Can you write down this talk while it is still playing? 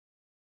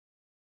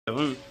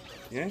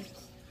Yeah.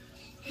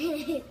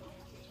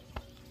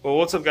 Well,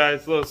 what's up,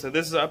 guys? Look, so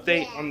this is an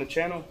update on the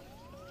channel.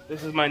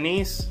 This is my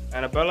niece,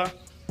 Annabella.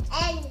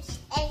 And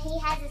he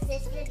has a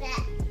sister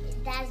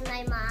that's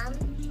my mom.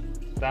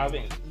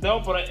 No,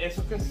 but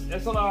eso no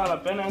vale la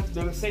pena.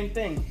 They're the same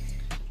thing.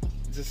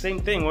 It's the same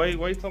thing. What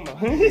are you talking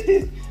about?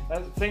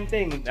 That's the same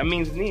thing. That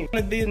means niece. I'm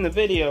gonna be in the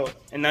video,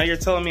 and now you're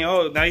telling me,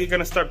 oh, now you're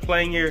gonna start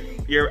playing your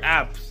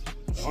apps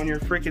on your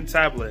freaking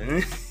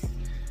tablet.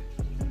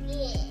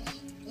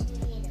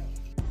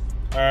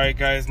 Alright,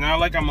 guys, now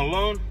like I'm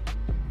alone.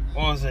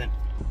 What was it?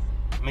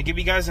 I'm gonna give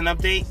you guys an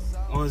update.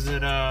 What was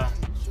it?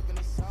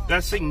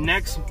 That's like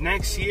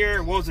next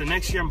year. What was it?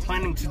 Next year I'm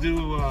planning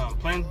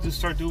to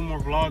start doing more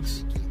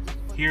vlogs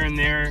here and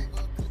there.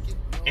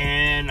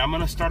 And I'm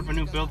gonna start up a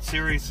new build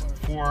series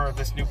for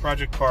this new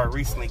project car I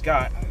recently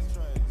got.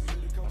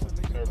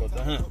 Sorry about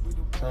that, huh?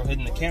 I'm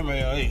hitting the camera,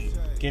 hey,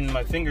 getting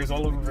my fingers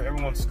all over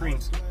everyone's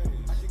screens.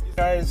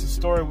 Guys, a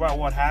story about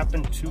what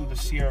happened to the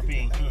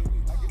CR-V.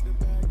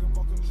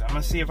 I'm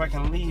gonna see if I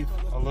can leave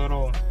a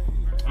little.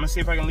 I'm gonna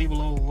see if I can leave a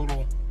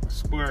little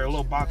square, a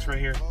little box right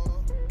here.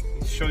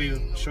 Show you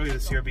the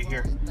CR-V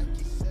here.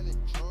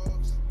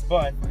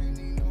 But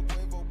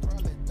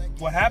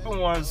what happened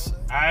was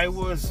I'm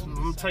gonna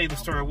tell you the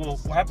story. Well,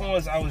 what happened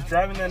was I was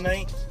driving that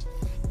night.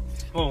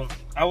 Well,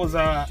 I was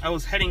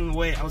heading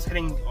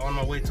on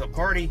my way to a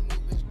party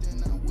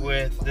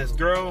with this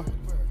girl,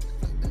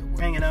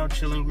 hanging out,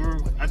 chilling.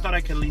 I thought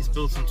I could at least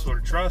build some sort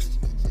of trust.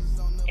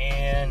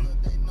 And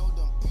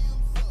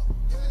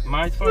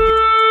my fucking,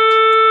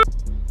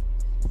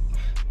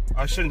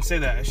 I shouldn't say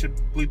that. I should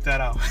bleep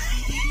that out.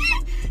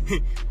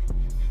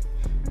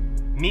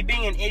 Me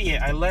being an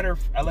idiot, I let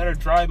her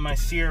drive my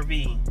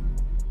CR-V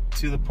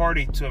to the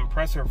party to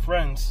impress her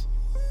friends,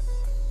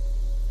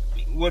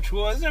 which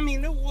was, I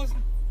mean,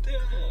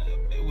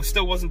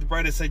 still wasn't the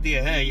brightest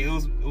idea. Hey, it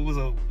was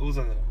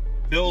a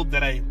build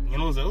that it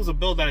was a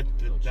build that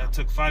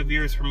took 5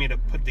 years for me to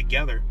put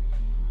together.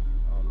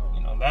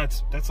 You know,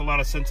 that's a lot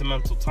of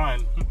sentimental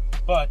time.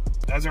 But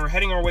as we were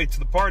heading our way to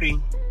the party,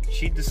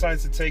 she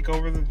decides to take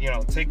over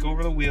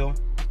the wheel,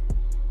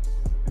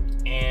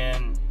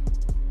 and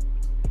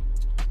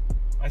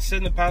I sit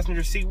in the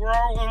passenger seat. We're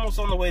all almost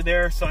on the way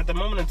there. So at the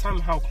moment in time,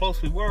 how close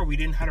we were, we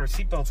didn't have our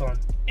seatbelts on,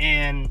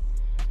 and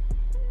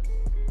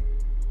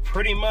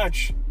pretty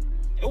much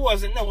that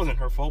wasn't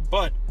her fault.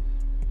 But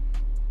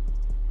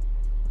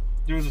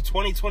there was a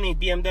 2020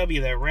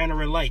 BMW that ran a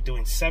red light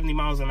doing 70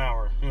 miles an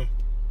hour.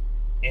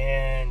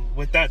 And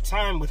with that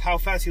time, with how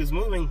fast he was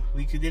moving,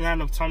 we didn't have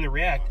enough time to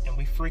react, and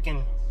we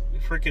freaking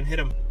hit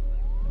him.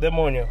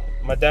 Demonio,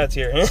 my dad's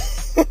here.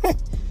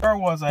 Where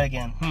was I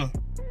again?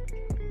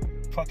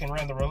 Fucking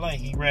ran the red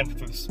light. We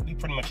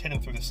pretty much hit him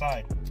through the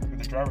side, through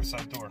the driver's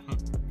side door.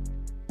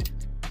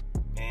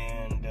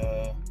 And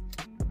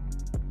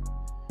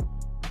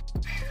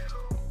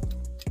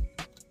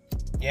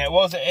yeah,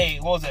 what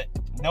was it?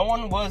 No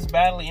one was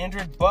badly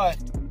injured, but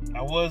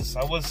I was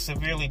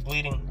severely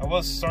bleeding. I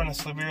was starting to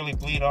severely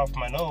bleed off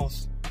my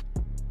nose.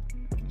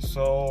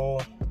 So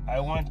I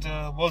went to,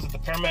 the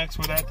paramedics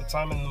were there at the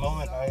time. In the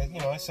moment,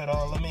 I said,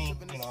 oh, let me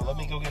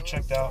go get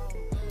checked out.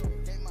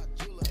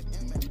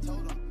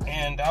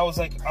 And I was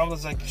like,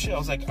 shit. I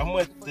was like, I'm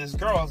with this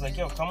girl. I was like,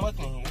 yo, come with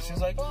me. She's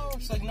like,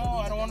 no,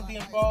 I don't want to be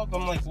involved.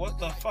 I'm like, what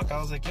the fuck? I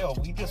was like, yo,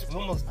 we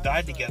almost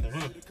died together.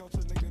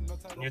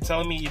 And you're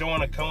telling me you don't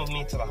want to come with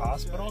me to the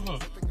hospital?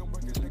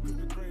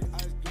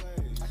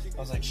 I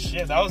was like,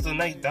 shit, that was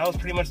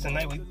pretty much the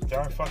night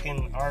our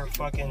fucking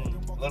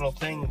little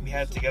thing we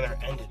had together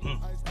ended.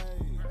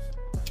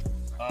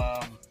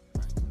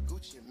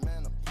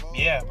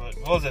 Yeah, but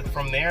what was it?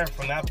 From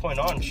that point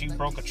on, she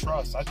broke a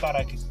trust. I thought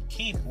I could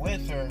keep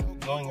with her,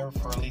 knowing her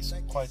for at least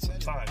quite some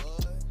time.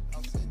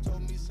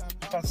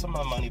 Got some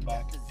of my money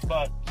back,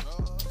 but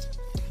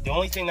the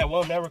only thing that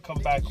will never come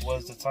back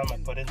was the time I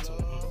put into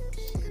it.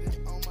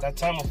 That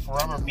time will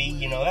forever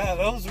be,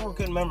 those were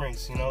good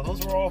memories.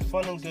 Those were all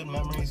fun and good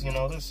memories. It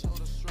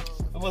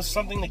was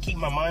something to keep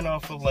my mind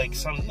off of, the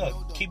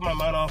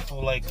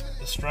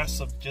stress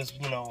of just,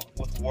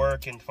 with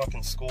work and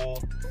fucking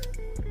school.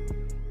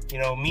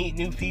 Meet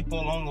new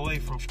people along the way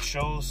from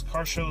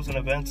car shows and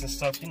events and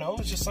stuff. It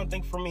was just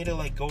something for me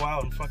to go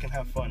out and fucking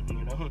have fun.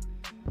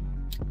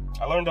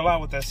 I learned a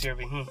lot with that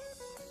CR-V.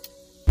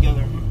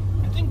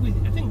 I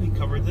think we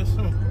covered this.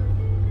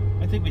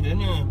 I think we did,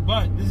 yeah.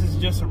 But this is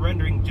just a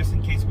rendering, just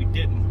in case we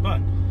didn't.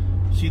 But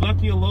she left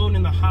me alone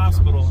in the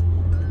hospital.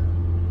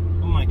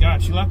 Oh my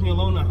God, she left me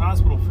alone in the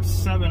hospital for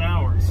 7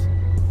 hours.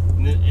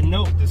 And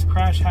note, this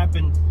crash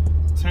happened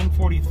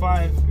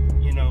 10:45.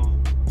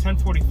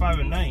 10:45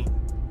 at night.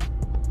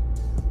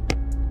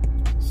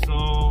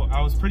 So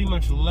I was pretty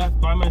much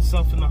left by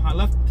myself in the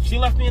She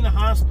left me in the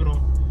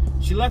hospital.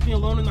 She left me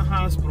alone in the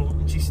hospital,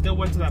 and she still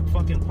went to that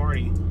fucking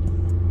party.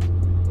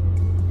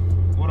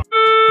 What a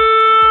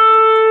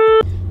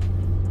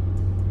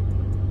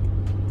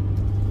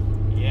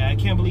I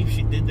can't believe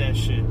she did that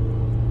shit.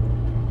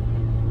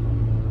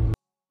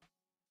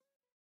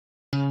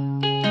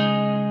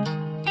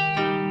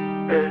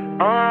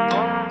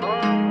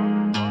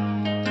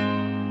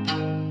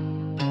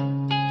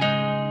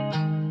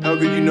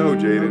 could you know,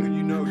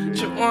 Jaden?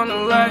 Just wanna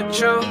let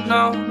you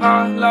know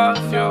I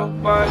love you,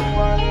 but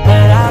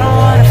I don't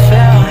wanna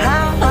feel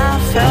how I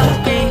felt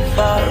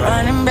before.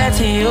 Running back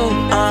to you,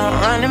 I'm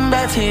running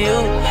back to you.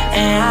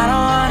 And I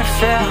don't wanna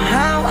feel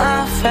how I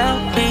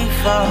felt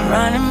before.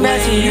 Running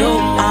back to you,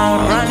 I'm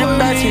running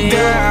back to you.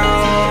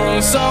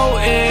 Down so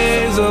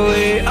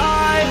easily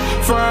I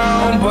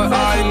frown, but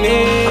I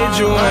need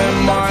you in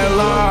my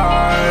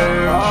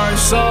life. Our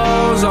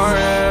souls are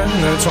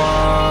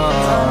intertwined.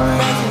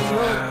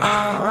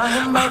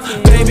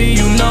 Baby,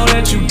 you know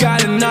that you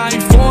got a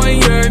knife on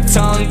your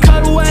tongue.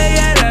 Cut away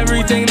at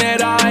everything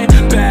that I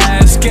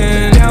bask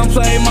in.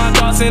 Downplay my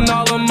thoughts and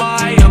all of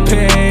my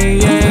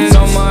opinions.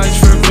 So much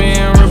for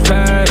being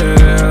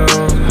repetitive.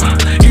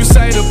 You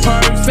say the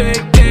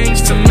perfect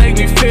things to make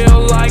me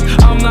feel like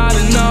I'm not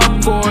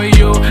enough for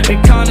you.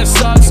 It kinda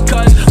sucks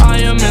cause I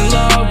am in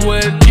love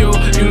with you.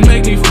 You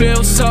make me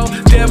feel so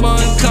damn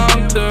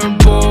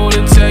uncomfortable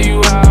to tell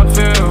you how I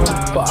feel.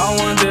 But I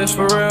want this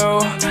for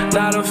real,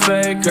 not a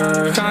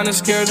faker. Kinda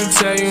scared to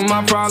tell you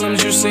my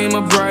problems, you seem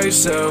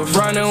abrasive.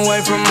 Running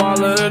away from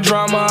all of the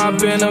drama, I've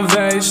been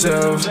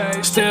evasive.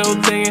 Still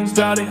thinking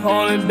about it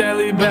on a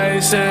daily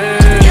basis.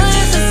 You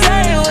used to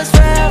say it was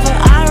forever,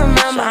 I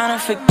remember. I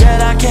don't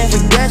forget, I can't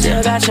forget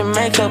you. Got your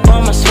makeup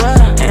on my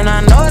sweater. And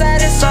I know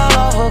that it's all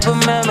over, but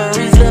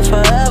memories live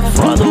forever.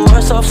 For the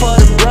worse or for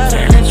the better.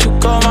 Can't let you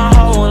go, my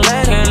heart won't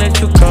let it. Can't let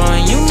you go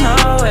and you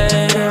know it.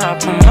 I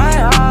put my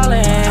all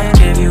in, I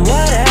give you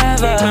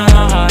whatever.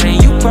 My heart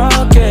and you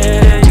broke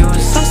it. You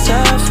were so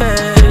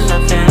selfish,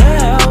 nothing to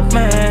help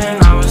me.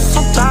 I was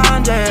so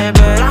blinded,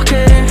 but I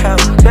couldn't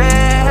help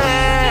it.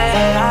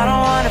 I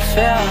don't wanna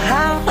feel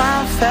how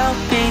I felt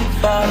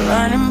before.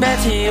 Running back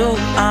to you,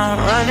 I'm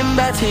running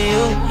back to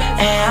you.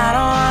 And I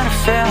don't wanna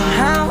feel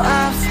how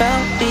I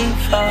felt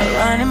before.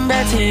 Running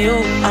back to you,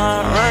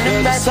 I'm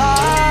running back. It's all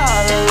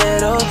a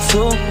little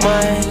too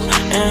much,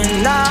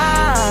 and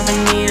I'm in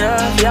need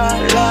of your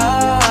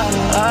love.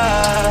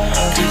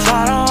 Cause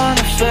I don't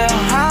wanna feel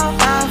how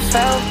I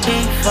felt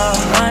before.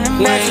 Running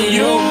back to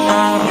you,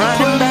 I'm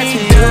running back to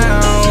you.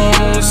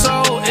 Down so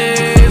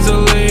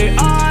easily I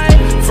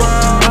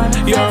frown.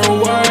 Your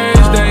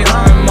words, they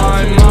on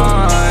my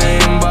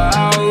mind, but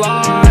I'll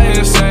lie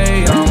and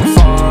say I'm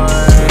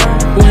fine.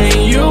 When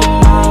you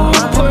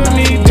put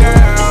me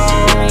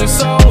down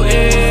so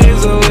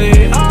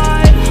easily I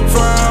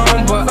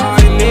frown, but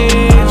I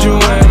need you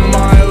in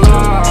my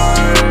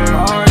life.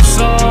 Our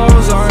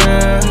souls are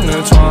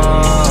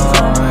intertwined.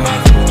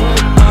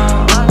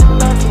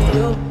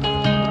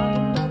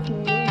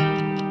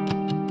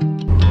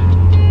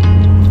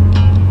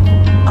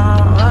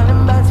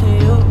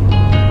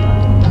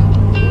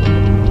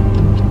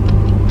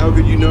 How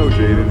could you know,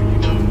 Jaden?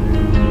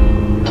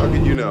 How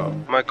could you know?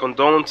 My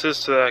condolences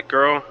to that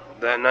girl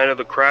that night of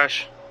the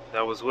crash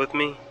that was with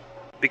me,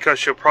 because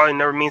she'll probably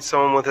never meet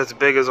someone with as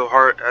big as a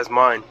heart as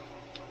mine.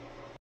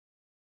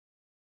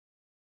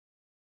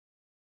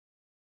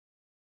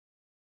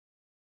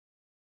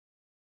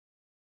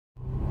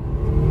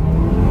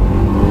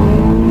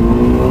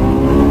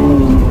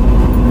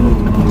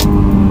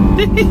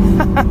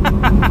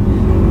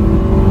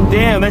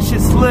 Damn, that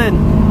shit slid.